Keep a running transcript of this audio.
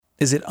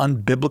Is it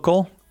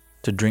unbiblical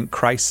to drink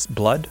Christ's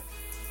blood?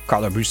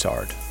 Carlo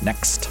Broussard,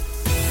 next.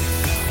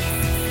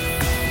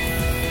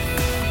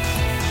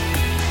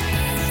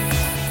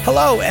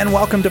 Hello and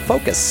welcome to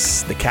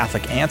Focus, the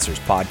Catholic Answers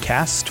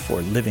podcast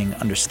for living,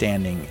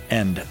 understanding,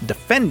 and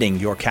defending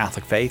your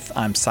Catholic faith.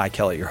 I'm Cy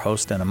Kellett, your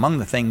host, and among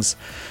the things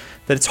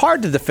that it's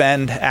hard to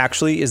defend,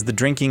 actually, is the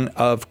drinking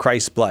of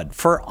Christ's blood.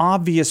 For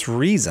obvious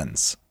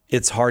reasons,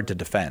 it's hard to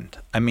defend.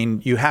 I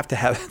mean, you have to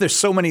have, there's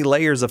so many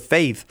layers of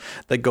faith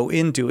that go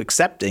into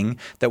accepting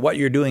that what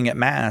you're doing at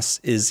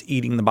Mass is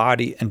eating the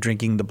body and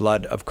drinking the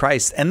blood of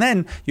Christ. And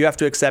then you have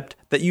to accept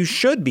that you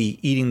should be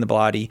eating the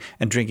body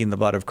and drinking the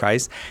blood of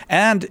Christ.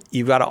 And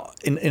you've got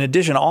to, in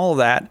addition to all of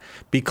that,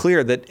 be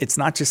clear that it's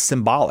not just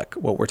symbolic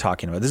what we're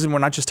talking about. We're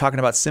not just talking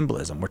about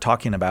symbolism. We're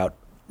talking about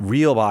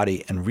real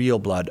body and real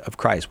blood of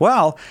Christ.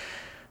 Well,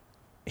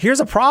 here's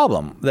a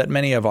problem that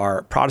many of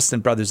our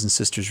Protestant brothers and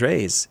sisters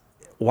raise.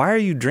 Why are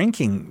you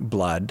drinking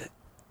blood?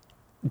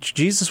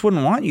 Jesus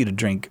wouldn't want you to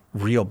drink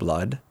real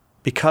blood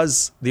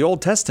because the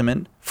Old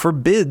Testament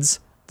forbids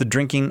the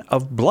drinking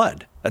of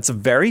blood. That's a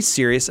very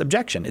serious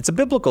objection. It's a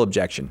biblical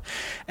objection.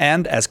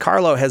 And as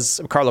Carlo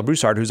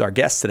Broussard, who's our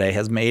guest today,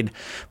 has made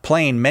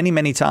plain many,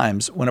 many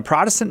times, when a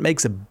Protestant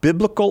makes a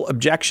biblical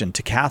objection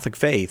to Catholic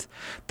faith,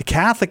 the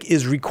Catholic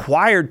is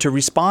required to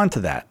respond to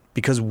that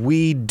because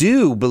we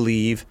do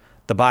believe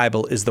the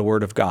Bible is the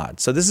Word of God.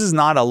 So this is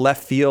not a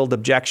left field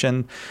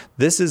objection.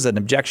 This is an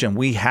objection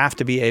we have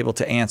to be able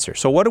to answer.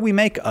 So what do we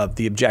make of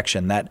the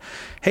objection that,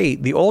 hey,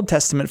 the Old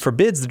Testament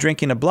forbids the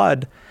drinking of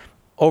blood?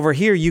 Over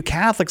here, you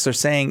Catholics are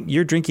saying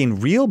you're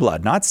drinking real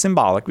blood, not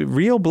symbolic, but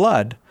real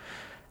blood.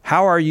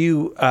 How are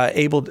you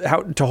able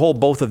to hold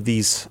both of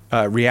these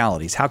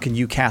realities? How can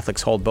you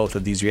Catholics hold both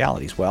of these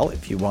realities? Well,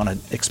 if you want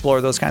to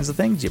explore those kinds of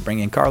things, you bring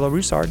in Carlo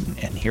Broussard,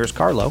 and here's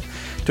Carlo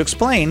to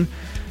explain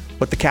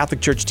what the Catholic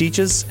Church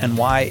teaches and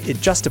why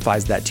it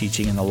justifies that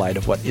teaching in the light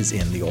of what is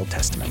in the Old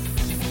Testament.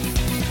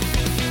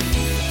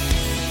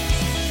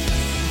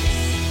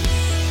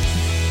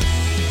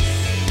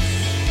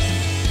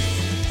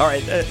 All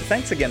right.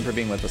 Thanks again for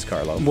being with us,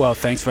 Carlo. Well,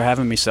 thanks for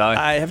having me, Cy.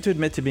 I have to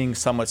admit to being a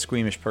somewhat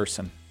squeamish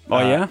person. Oh,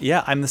 yeah?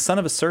 Yeah, I'm the son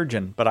of a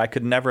surgeon, but I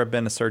could never have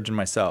been a surgeon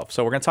myself.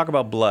 So we're going to talk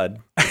about blood.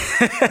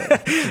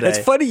 It's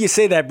funny you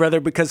say that,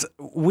 brother, because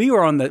we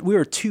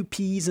were two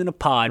peas in a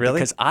pod. Really?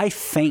 Because I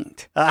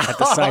faint at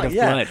the sight of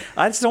blood.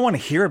 I just don't want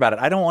to hear about it.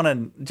 I don't want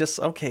to just,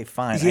 okay,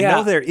 fine. Yeah. I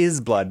know there is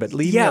blood, but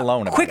leave me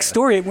alone about quick it.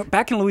 story.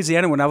 Back in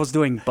Louisiana when I was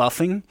doing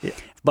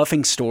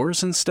buffing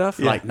stores and stuff,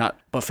 like not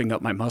buffing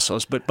up my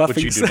muscles, but buffing.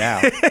 Which you do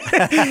now.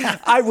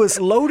 I was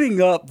loading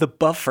up the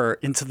buffer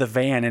into the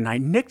van and I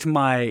nicked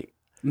my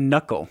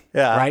knuckle,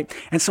 right?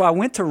 And so I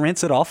went to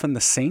rinse it off in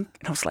the sink,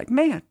 and I was like,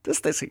 man, this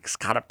thing's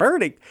kind of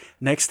burning.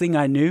 Next thing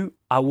I knew,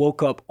 I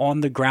woke up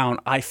on the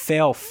ground. I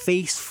fell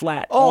face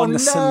flat on the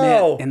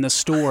cement in the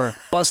store,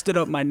 busted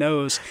up my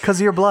nose. Because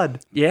of your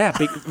blood. Yeah,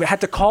 we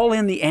had to call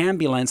in the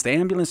ambulance. The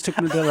ambulance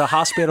took me to the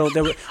hospital.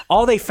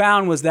 All they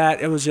found was that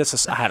it was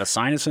just I had a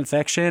sinus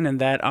infection and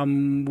that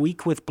I'm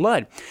weak with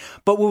blood.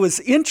 But what was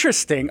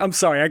interesting, I'm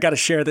sorry, I got to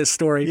share this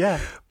story.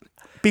 Yeah.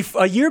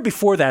 A year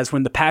before that is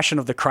when The Passion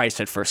of the Christ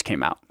had first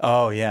came out.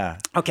 Oh, yeah.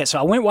 Okay, so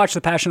I went and watched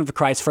The Passion of the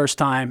Christ first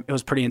time. It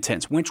was pretty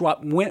intense. Went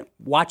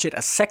watch it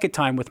a second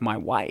time with my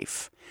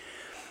wife,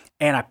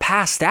 and I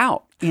passed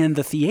out in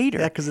the theater.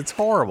 Yeah, because it's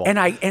horrible. And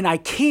I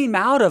came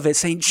out of it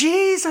saying,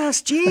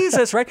 Jesus,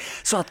 Jesus, right?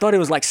 So I thought it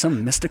was like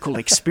some mystical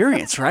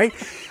experience, right?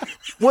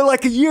 Well,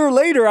 like a year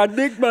later, I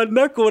nicked my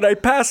knuckle and I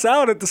pass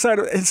out at the side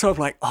of it. And so I'm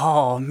like,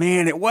 oh,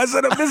 man, it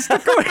wasn't a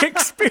mystical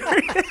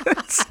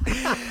experience.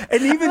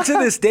 And even to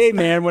this day,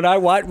 man, when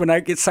I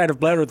get sight of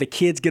blood or the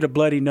kids get a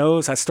bloody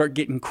nose, I start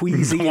getting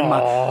queasy. And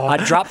I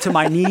dropped to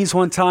my knees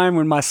one time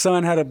when my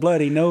son had a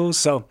bloody nose.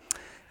 So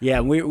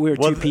yeah, we were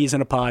two peas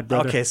in a pod,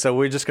 brother. Okay, so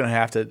we're just going to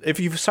have to, if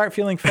you start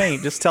feeling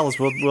faint, just tell us.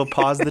 We'll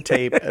pause the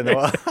tape and then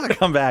we'll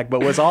come back.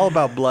 But it was all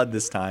about blood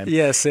this time.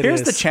 Yes, it is.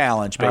 Here's the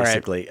challenge,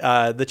 basically.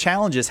 Right. The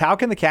challenge is, how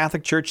can the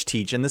Catholic Church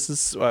teach, and this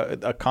is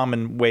a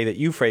common way that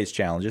you phrase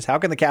challenges, how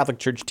can the Catholic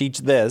Church teach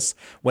this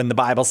when the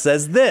Bible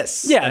says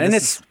this? Yeah, and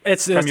it's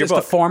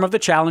the form of the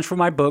challenge for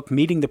my book,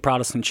 Meeting the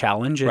Protestant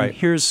Challenge. And right.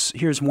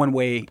 here's one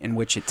way in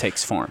which it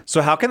takes form.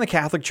 So how can the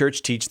Catholic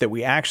Church teach that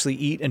we actually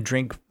eat and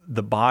drink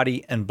the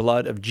body and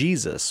blood of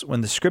Jesus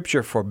when the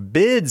scripture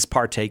forbids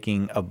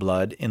partaking of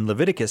blood? In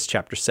Leviticus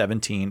chapter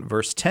 17,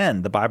 verse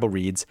 10, the Bible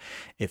reads,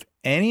 "If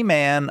any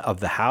man of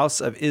the house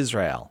of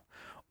Israel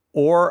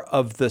or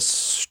of the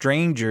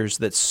strangers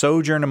that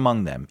sojourn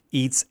among them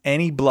eats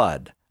any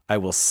blood, I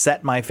will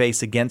set my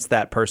face against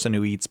that person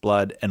who eats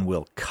blood and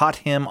will cut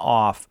him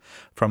off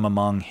from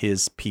among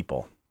his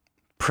people."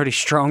 Pretty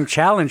strong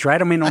challenge,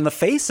 right? I mean, on the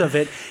face of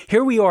it,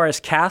 here we are as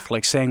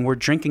Catholics saying we're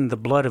drinking the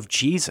blood of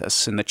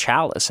Jesus in the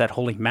chalice at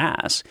Holy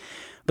Mass.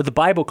 But the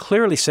Bible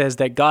clearly says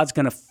that God's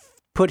going to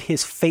put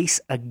his face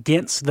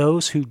against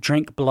those who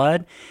drink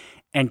blood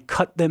and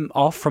cut them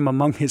off from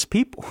among his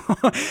people.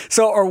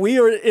 So are we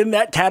in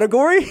that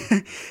category?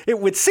 It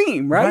would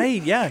seem, right?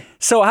 Right, yeah.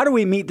 So how do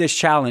we meet this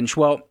challenge?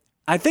 Well,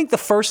 I think the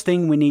first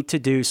thing we need to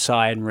do,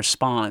 Cy, in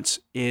response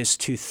is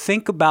to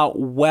think about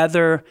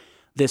whether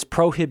this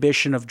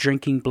prohibition of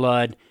drinking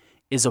blood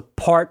is a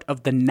part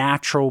of the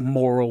natural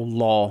moral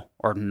law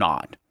or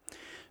not.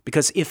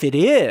 Because if it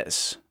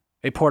is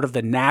a part of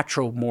the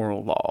natural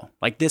moral law,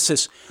 like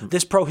this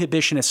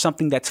prohibition is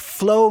something that's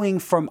flowing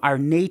from our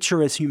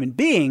nature as human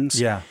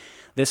beings,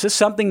 this is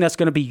something that's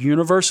going to be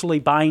universally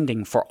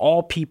binding for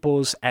all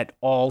peoples at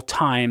all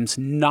times,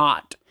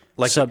 not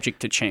subject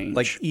to change.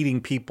 Like eating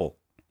people.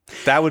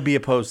 That would be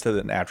opposed to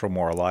the natural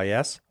moral law,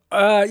 yes?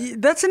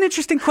 That's an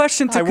interesting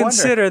question to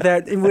consider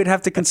that we'd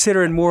have to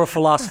consider in moral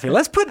philosophy.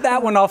 Let's put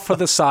that one off for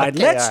the side.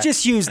 Okay, Let's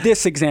just use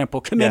this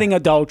example, committing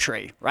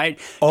adultery, right?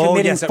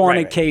 Committing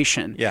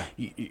fornication,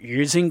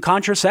 using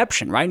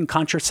contraception, right? And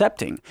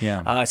contracepting,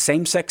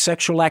 same-sex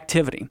sexual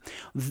activity,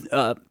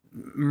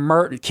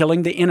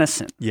 killing the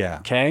innocent,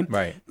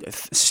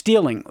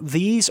 stealing.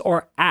 These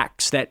are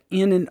acts that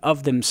in and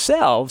of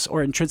themselves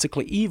are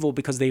intrinsically evil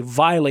because they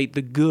violate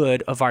the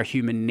good of our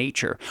human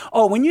nature.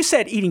 Oh, when you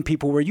said eating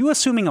people, were you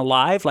assuming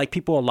alive, like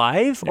people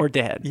alive or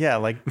dead? Yeah,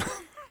 like...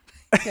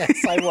 Yes,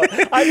 I was.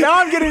 Now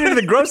I'm getting into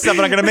the gross stuff,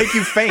 and I'm going to make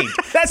you faint.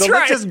 That's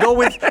right. Let's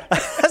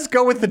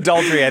go with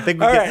adultery. I think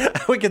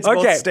we can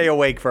both stay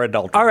awake for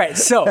adultery. All right,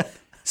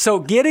 So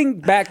getting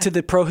back to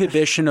the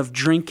prohibition of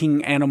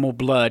drinking animal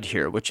blood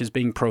here, which is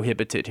being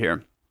prohibited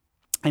here,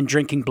 and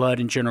drinking blood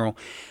in general,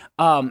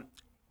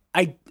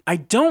 I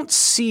don't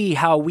see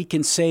how we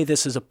can say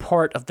this is a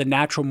part of the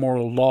natural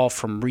moral law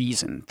from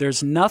reason.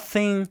 There's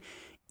nothing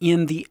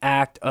in the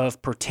act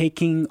of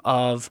partaking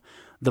of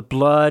the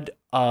blood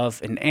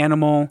of an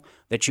animal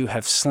that you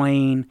have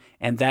slain,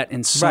 and that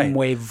in some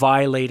way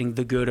violating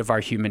the good of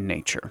our human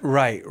nature.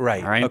 Right.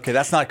 Okay,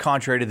 that's not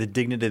contrary to the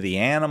dignity of the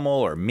animal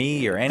or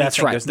me or anything. That's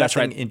right. There's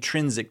nothing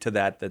intrinsic to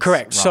that that's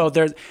correct. wrong.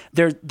 So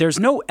there's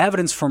no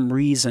evidence from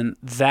reason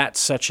that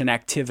such an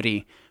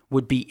activity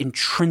would be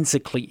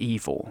intrinsically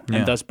evil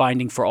and thus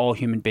binding for all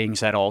human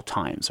beings at all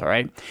times, all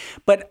right?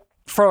 But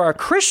for a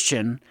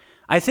Christian,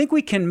 I think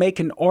we can make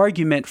an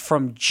argument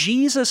from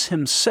Jesus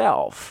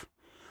himself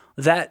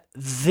that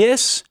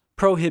this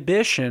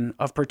prohibition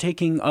of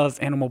partaking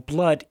of animal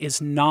blood is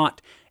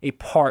not a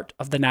part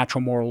of the natural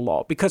moral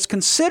law. Because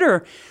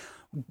consider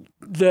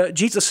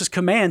Jesus'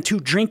 command to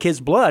drink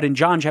his blood in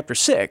John chapter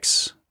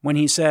 6, when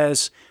he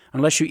says,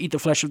 unless you eat the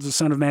flesh of the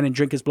Son of Man and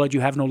drink his blood, you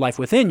have no life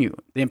within you.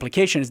 The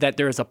implication is that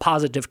there is a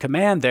positive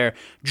command there,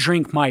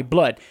 drink my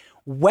blood.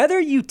 Whether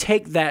you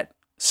take that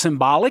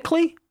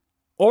symbolically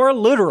or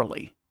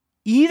literally,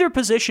 either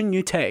position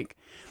you take,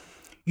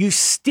 you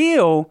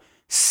still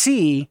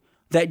see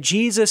that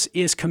Jesus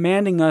is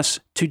commanding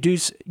us to do,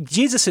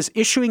 Jesus is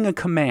issuing a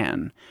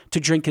command to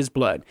drink his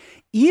blood.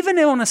 Even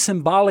on a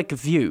symbolic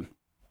view,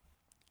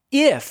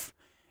 if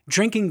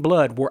drinking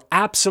blood were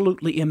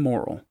absolutely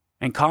immoral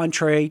and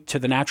contrary to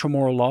the natural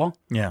moral law,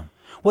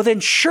 well then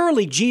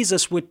surely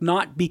Jesus would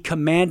not be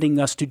commanding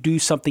us to do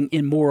something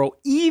immoral,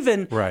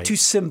 even to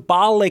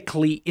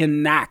symbolically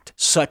enact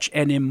such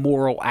an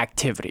immoral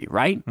activity,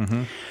 right?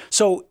 Mm-hmm.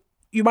 So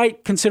you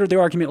might consider the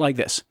argument like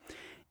this.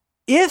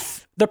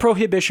 If the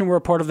prohibition were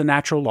a part of the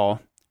natural law,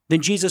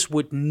 then Jesus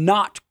would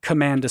not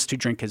command us to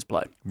drink his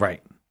blood.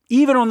 Right.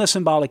 Even on the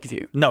symbolic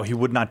view. No, he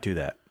would not do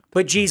that.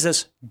 But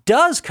Jesus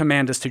does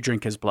command us to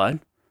drink his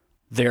blood.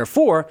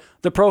 Therefore,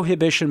 the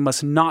prohibition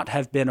must not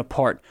have been a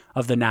part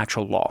of the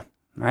natural law.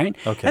 Right?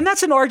 Okay. And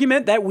that's an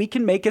argument that we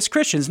can make as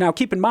Christians. Now,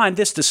 keep in mind,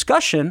 this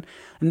discussion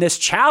and this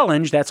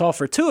challenge that's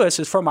offered to us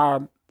is from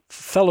our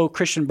fellow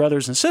Christian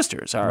brothers and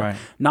sisters, our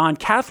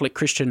non-Catholic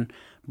Christian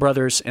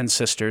brothers and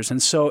sisters.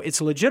 And so it's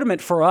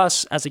legitimate for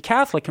us as a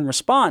Catholic in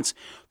response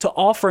to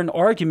offer an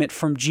argument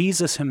from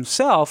Jesus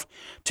himself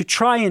to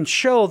try and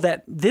show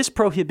that this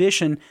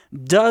prohibition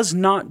does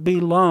not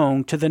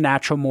belong to the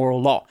natural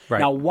moral law. Right.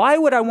 Now, why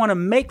would I want to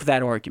make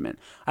that argument?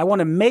 I want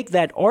to make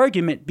that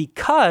argument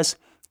because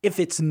if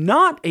it's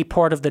not a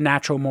part of the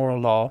natural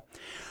moral law,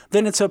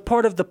 then it's a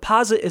part of the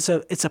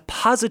it's a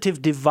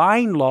positive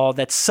divine law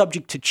that's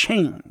subject to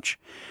change,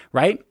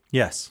 right?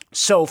 Yes.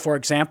 So, for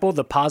example,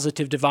 the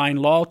positive divine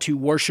law to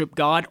worship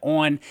God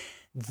on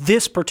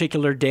this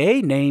particular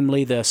day,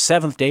 namely the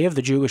seventh day of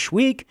the Jewish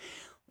week,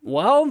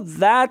 well,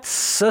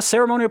 that's a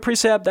ceremonial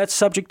precept that's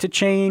subject to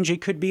change.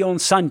 It could be on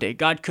Sunday.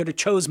 God could have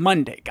chose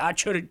Monday. God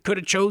could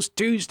have chose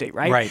Tuesday,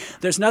 right? Right.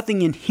 There's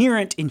nothing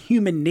inherent in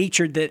human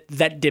nature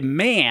that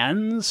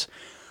demands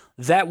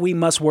that we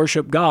must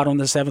worship God on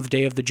the seventh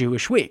day of the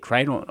Jewish week,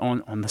 right,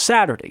 on the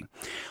Saturday.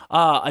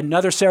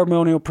 Another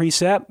ceremonial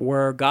precept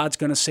where God's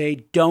going to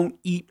say, don't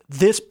eat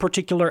this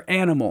particular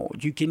animal.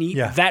 You can eat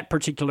that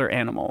particular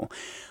animal.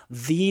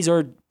 These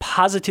are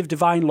positive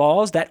divine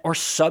laws that are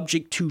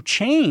subject to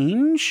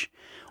change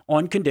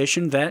on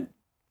condition that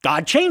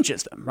God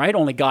changes them, right?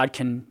 Only God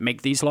can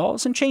make these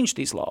laws and change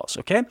these laws,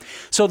 okay?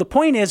 So the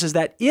point is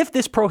that if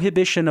this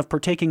prohibition of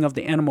partaking of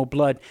the animal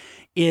blood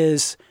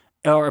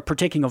or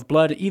partaking of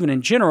blood even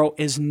in general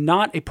is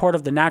not a part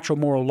of the natural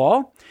moral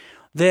law,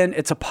 then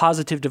it's a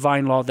positive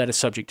divine law that is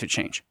subject to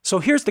change. So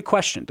here's the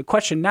question. The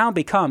question now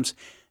becomes,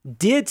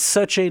 did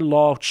such a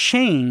law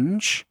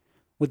change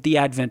with the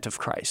advent of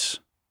Christ?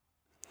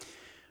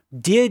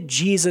 Did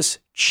Jesus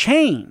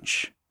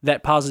change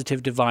that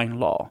positive divine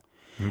law?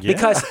 Yeah.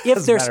 Because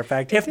if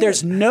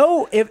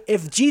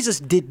Jesus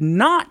did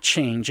not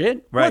change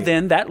it, well, Right.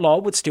 then that law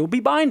would still be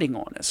binding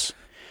on us.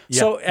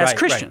 So Yeah, as right,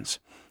 Christians.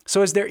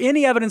 So is there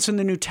any evidence in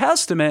the New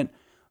Testament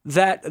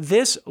that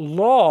this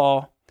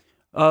law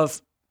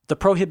of the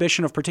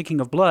prohibition of partaking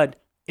of blood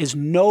is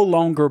no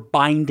longer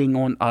binding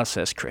on us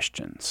as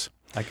Christians?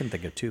 I can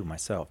think of two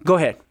myself. Go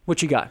ahead.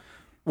 What you got?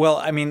 Well,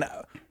 I mean,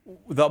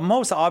 the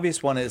most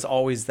obvious one is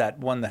always that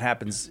one that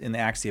happens in the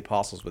Acts of the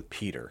Apostles with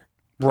Peter.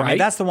 I mean, Right.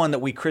 that's the one that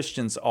we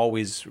Christians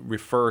always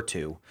refer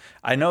to.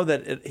 I know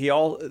that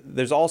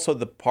there's also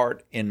the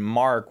part in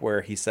Mark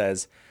where he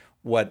says,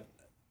 "What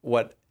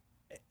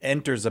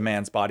enters a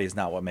man's body is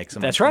not what makes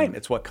him That's unclean. right.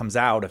 It's what comes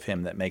out of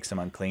him that makes him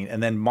unclean."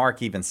 And then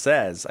Mark even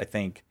says, I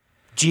think,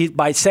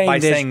 By saying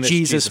this, this, Jesus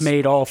Jesus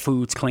made all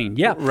foods clean.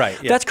 Yeah, Right,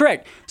 yeah. That's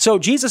correct. So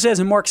Jesus says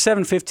in Mark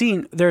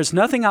 7:15, there's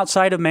nothing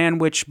outside of man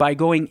which by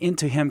going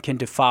into him can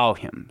defile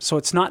him. So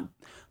it's not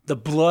the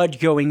blood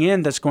going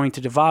in that's going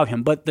to defile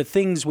him, but the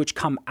things which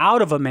come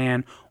out of a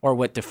man are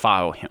what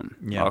defile him.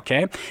 Yeah.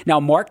 Okay? Now,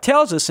 Mark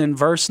tells us in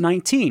verse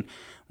 19,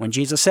 when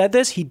Jesus said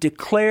this, he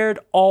declared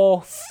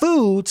all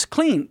foods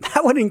clean.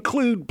 That would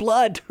include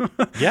blood.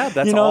 yeah,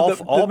 that's You know,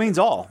 all means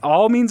all.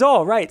 All means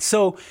all, right.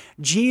 So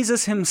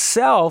Jesus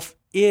himself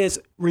is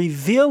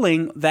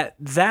revealing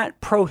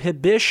that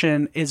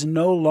prohibition is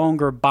no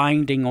longer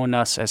binding on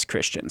us as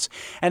Christians.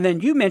 And then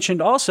you mentioned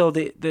also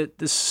the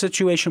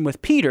situation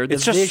with Peter.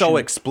 It's just so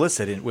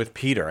explicit with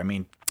Peter. I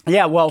mean,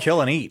 yeah, well,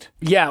 kill and eat.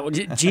 yeah,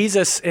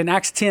 Jesus in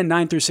Acts 10,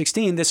 9 through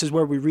 16, this is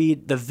where we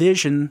read the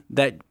vision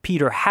that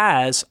Peter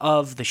has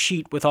of the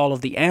sheet with all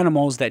of the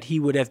animals that he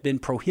would have been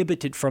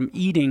prohibited from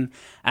eating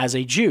as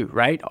a Jew,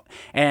 right?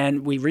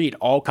 And we read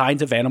all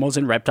kinds of animals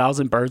and reptiles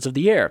and birds of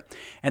the air.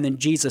 And then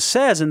Jesus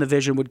says in the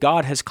vision, what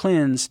God has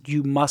cleansed,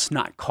 you must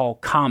not call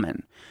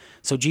common.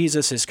 So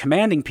Jesus is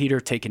commanding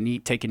Peter, take and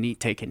eat, take and eat,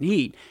 take and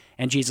eat.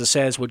 And Jesus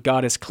says, what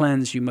God has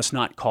cleansed, you must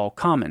not call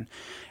common.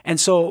 And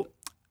so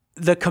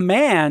the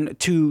command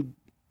to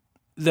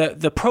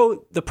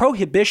the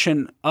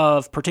prohibition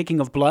of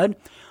partaking of blood,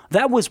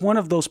 that was one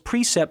of those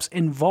precepts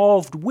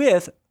involved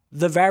with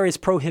the various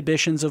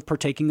prohibitions of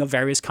partaking of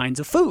various kinds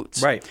of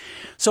foods. Right.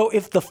 So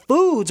if the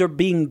foods are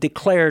being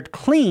declared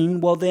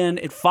clean, well, then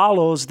it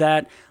follows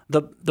that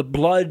the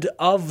blood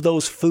of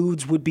those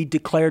foods would be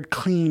declared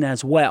clean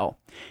as well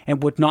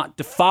and would not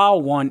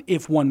defile one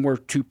if one were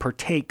to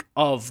partake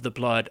of the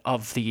blood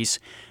of these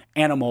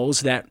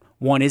animals that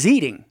one is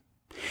eating.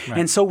 Right.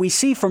 And so we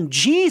see from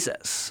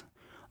Jesus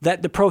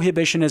that the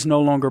prohibition is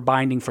no longer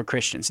binding for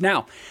Christians.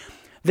 Now,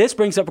 this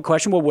brings up a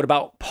question, well, what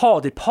about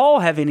Paul? Did Paul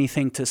have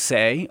anything to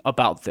say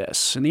about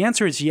this? And the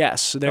answer is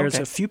yes. There's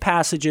a few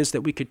passages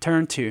that we could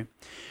turn to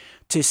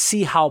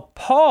see how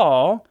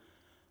Paul,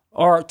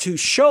 or to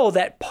show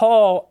that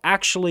Paul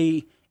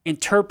actually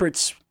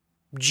interprets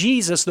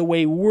Jesus the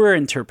way we're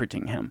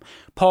interpreting him.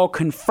 Paul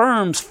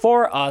confirms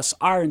for us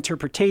our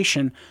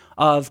interpretation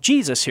of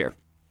Jesus here.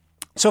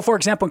 So, for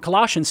example, in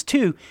Colossians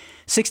 2,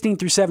 16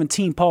 through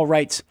 17, Paul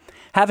writes,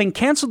 having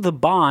canceled the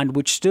bond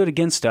which stood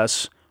against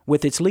us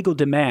with its legal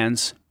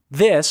demands,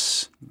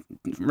 this,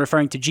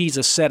 referring to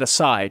Jesus, set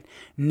aside,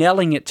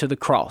 nailing it to the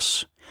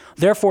cross.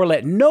 Therefore,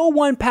 let no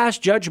one pass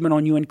judgment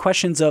on you in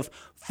questions of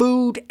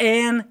food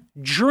and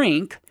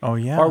drink,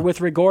 or with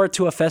regard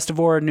to a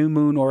festival or a new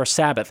moon or a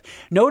Sabbath.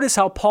 Notice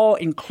how Paul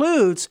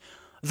includes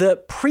the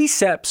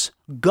precepts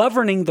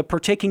governing the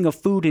partaking of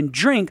food and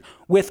drink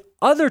with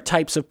other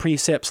types of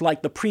precepts,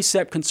 like the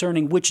precept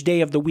concerning which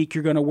day of the week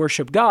you're going to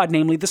worship God,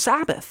 namely the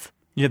Sabbath.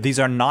 Yeah, these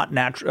are not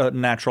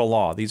natural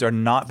law. These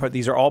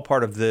are all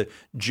part of the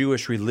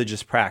Jewish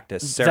religious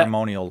practice,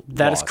 ceremonial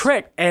That laws. is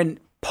correct. And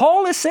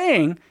Paul is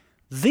saying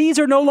these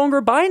are no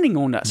longer binding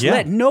on us. Yeah.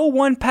 Let no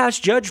one pass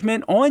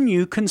judgment on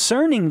you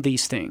concerning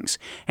these things.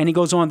 And he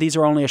goes on, these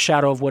are only a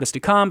shadow of what is to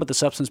come, but the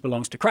substance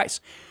belongs to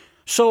Christ.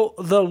 So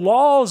the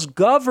laws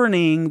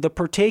governing the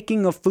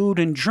partaking of food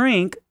and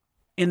drink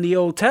in the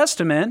Old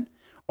Testament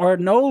are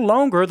no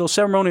longer, those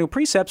ceremonial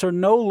precepts are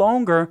no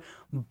longer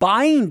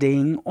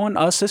binding on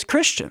us as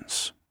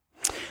Christians.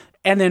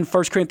 And then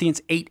 1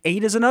 Corinthians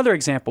 8:8 is another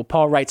example.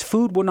 Paul writes,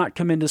 food will not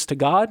commend us to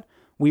God.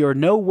 We are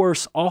no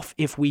worse off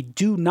if we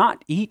do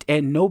not eat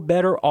and no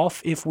better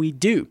off if we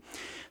do.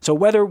 So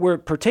whether we're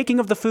partaking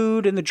of the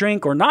food and the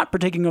drink or not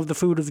partaking of the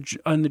food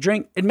and the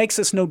drink, it makes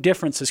us no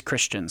difference as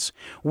Christians.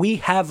 We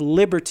have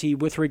liberty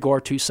with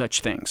regard to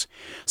such things.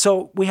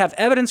 So we have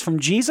evidence from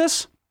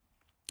Jesus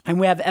and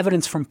we have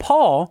evidence from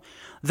Paul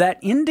that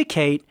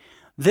indicate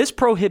this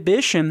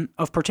prohibition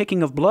of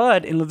partaking of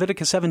blood in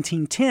Leviticus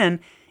 17:10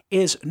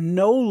 is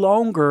no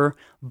longer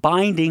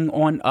binding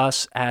on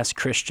us as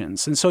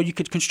Christians. And so you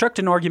could construct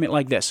an argument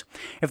like this.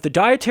 If the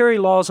dietary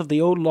laws of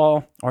the old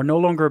law are no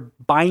longer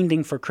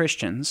binding for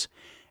Christians,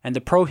 and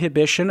the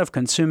prohibition of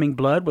consuming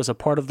blood was a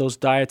part of those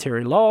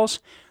dietary laws,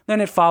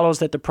 then it follows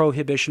that the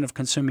prohibition of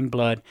consuming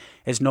blood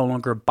is no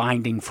longer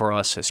binding for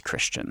us as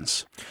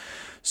Christians.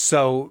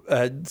 So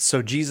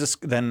Jesus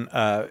then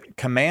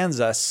commands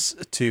us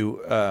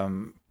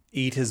to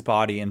eat his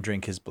body and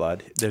drink his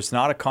blood. There's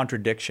not a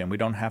contradiction. We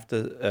don't have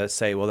to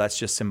say, well, that's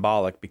just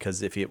symbolic,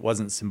 because if it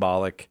wasn't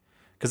symbolic,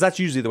 because that's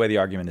usually the way the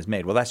argument is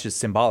made. Well, that's just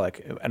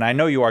symbolic, and I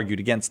know you argued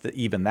against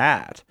even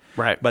that,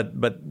 right? But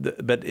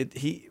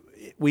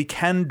we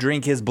can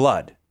drink his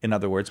blood. In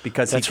other words,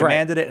 because he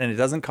commanded it, and it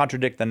doesn't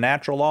contradict the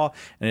natural law,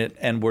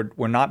 and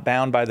we're not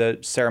bound by the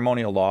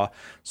ceremonial law.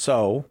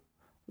 So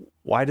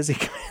why does he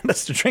command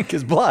us to drink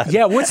his blood?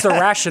 Yeah, what's the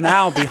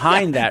rationale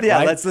behind that? Yeah,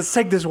 right? let's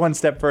take this one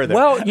step further.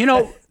 Well,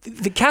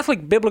 the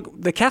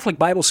Catholic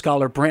Bible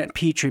scholar Brant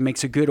Petrie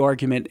makes a good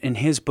argument in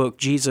his book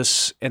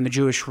Jesus and the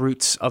Jewish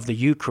Roots of the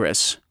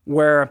Eucharist,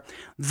 where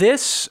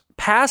this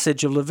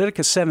passage of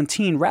Leviticus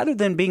 17, rather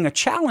than being a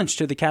challenge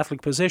to the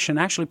Catholic position,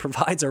 actually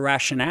provides a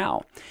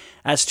rationale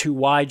as to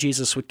why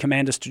Jesus would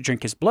command us to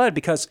drink his blood.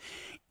 Because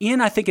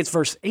I think it's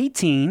verse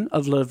 18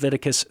 of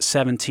Leviticus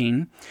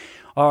 17,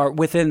 or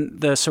within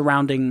the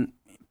surrounding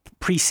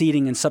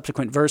preceding and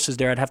subsequent verses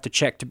there, I'd have to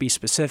check to be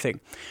specific.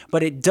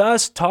 But it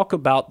does talk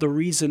about the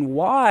reason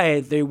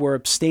why they were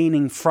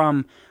abstaining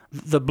from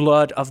the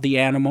blood of the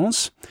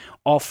animals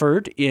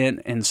offered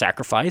in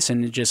sacrifice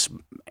and just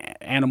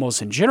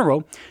animals in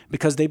general,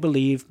 because they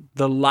believe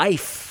the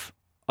life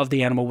of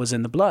the animal was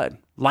in the blood.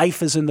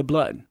 Life is in the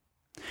blood.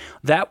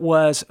 That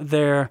was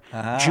their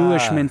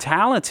Jewish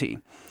mentality.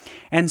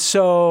 And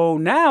so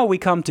now we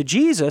come to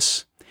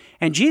Jesus,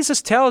 and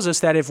Jesus tells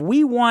us that if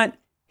we want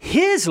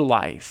his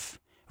life,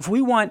 if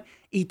we want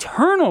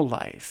eternal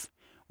life,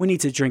 we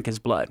need to drink his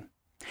blood.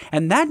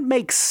 And that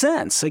makes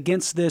sense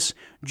against this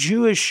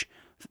Jewish,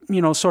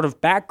 sort of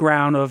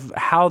background of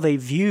how they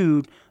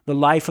viewed the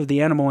life of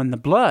the animal in the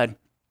blood.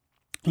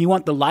 You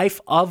want the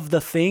life of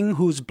the thing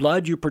whose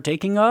blood you're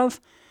partaking of?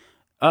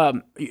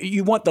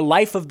 You want the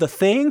life of the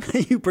thing,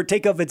 you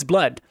partake of its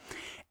blood.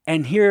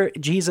 And here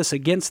Jesus,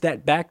 against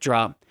that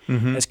backdrop,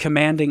 is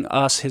commanding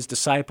us, his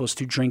disciples,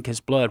 to drink his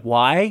blood.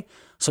 Why?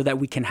 So that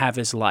we can have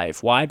his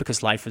life. Why?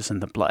 Because life is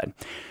in the blood.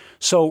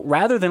 So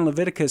rather than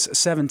Leviticus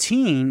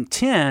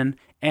 17:10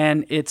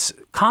 and its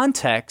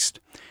context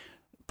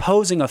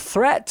posing a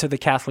threat to the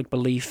Catholic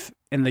belief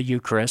in the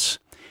Eucharist,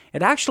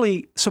 it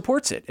actually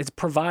supports it. It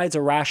provides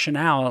a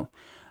rationale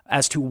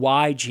as to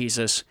why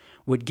Jesus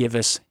would give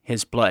us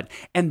his blood.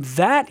 And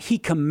that he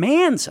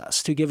commands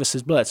us to give us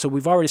his blood. So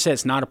we've already said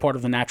it's not a part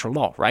of the natural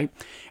law, right?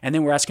 And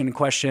then we're asking the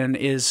question,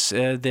 is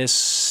this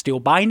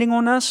still binding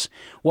on us?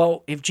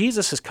 Well, if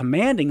Jesus is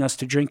commanding us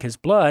to drink his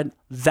blood,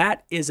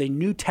 that is a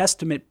New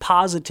Testament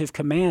positive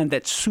command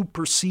that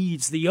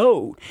supersedes the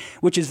old,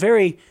 which is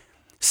very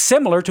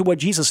similar to what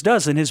Jesus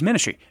does in his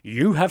ministry.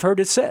 You have heard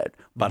it said,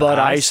 but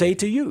I say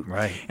to you.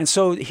 Right. And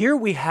so here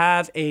we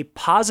have a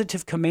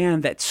positive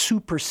command that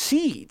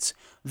supersedes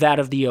that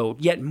of the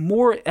old, yet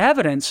more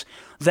evidence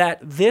that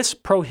this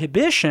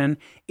prohibition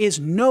is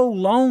no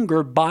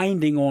longer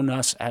binding on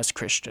us as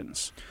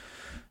Christians.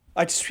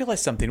 I just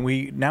realized something.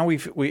 We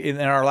in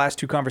our last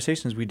two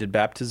conversations, we did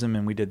baptism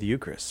and we did the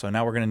Eucharist. So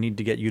now we're going to need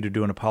to get you to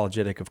do an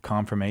apologetic of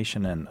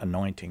confirmation and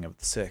anointing of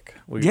the sick.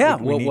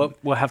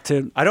 We'll have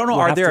to. I don't know.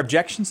 Are there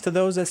objections to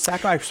those as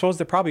sacrament? I suppose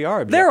there probably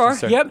are objections.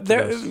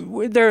 There are.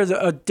 Yep.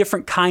 There are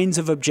different kinds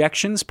of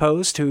objections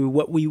posed to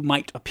what we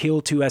might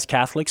appeal to as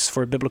Catholics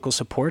for biblical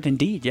support.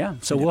 Indeed, yeah.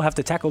 So we'll have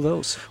to tackle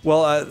those.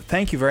 Well,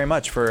 thank you very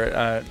much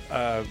for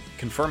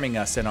confirming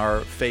us in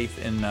our faith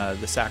in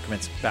the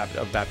sacraments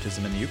of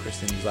baptism and the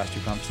Eucharist in these last two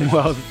conversations.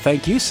 Well,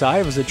 thank you, Si.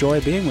 It was a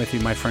joy being with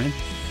you, my friend.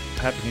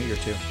 Happy New Year,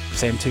 too.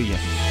 Same to you.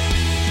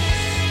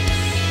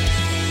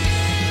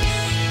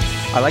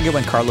 I like it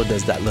when Carlo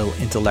does that little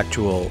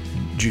intellectual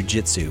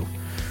jujitsu,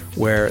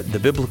 where the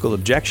biblical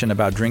objection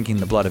about drinking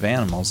the blood of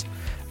animals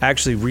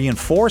actually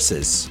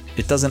reinforces,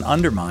 it doesn't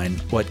undermine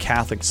what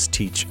Catholics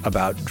teach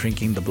about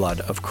drinking the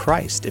blood of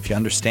Christ. If you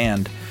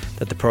understand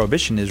that the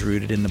prohibition is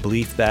rooted in the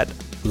belief that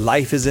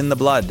life is in the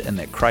blood and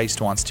that Christ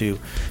wants to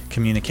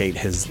communicate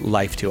his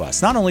life to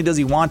us. Not only does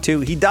he want to,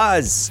 he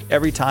does.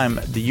 Every time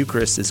the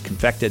Eucharist is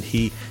confected,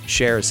 he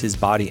shares his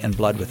body and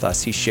blood with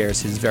us. He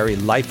shares his very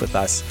life with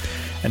us.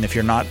 And if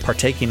you're not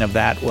partaking of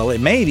that, well,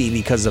 it may be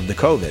because of the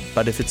COVID,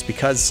 but if it's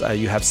because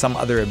you have some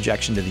other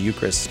objection to the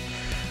Eucharist,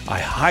 I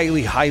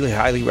highly, highly,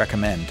 highly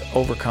recommend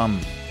overcome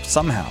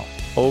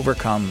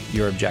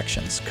your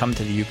objections. Come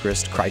to the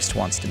Eucharist. Christ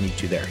wants to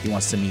meet you there. He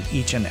wants to meet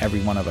each and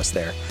every one of us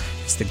there.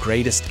 It's the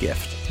greatest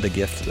gift, the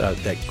gift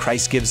that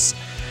Christ gives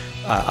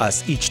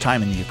us each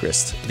time in the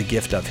Eucharist, the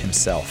gift of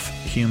himself,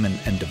 human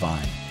and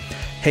divine.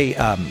 Hey,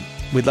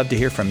 we'd love to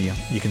hear from you.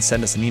 You can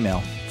send us an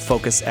email,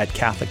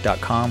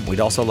 focus@catholic.com. We'd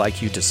also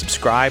like you to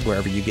subscribe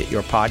wherever you get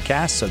your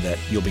podcasts so that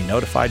you'll be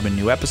notified when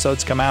new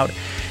episodes come out.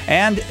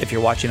 And if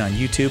you're watching on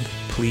YouTube,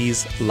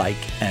 please like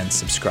and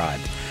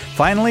subscribe.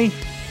 Finally,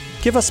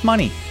 give us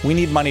money. We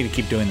need money to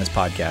keep doing this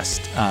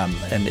podcast.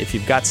 And if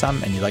you've got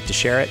some and you'd like to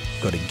share it,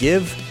 go to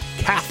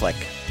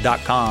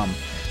givecatholic.com.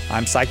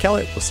 I'm Si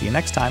Kellett. We'll see you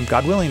next time,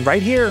 God willing,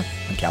 right here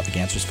on Catholic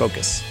Answers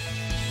Focus.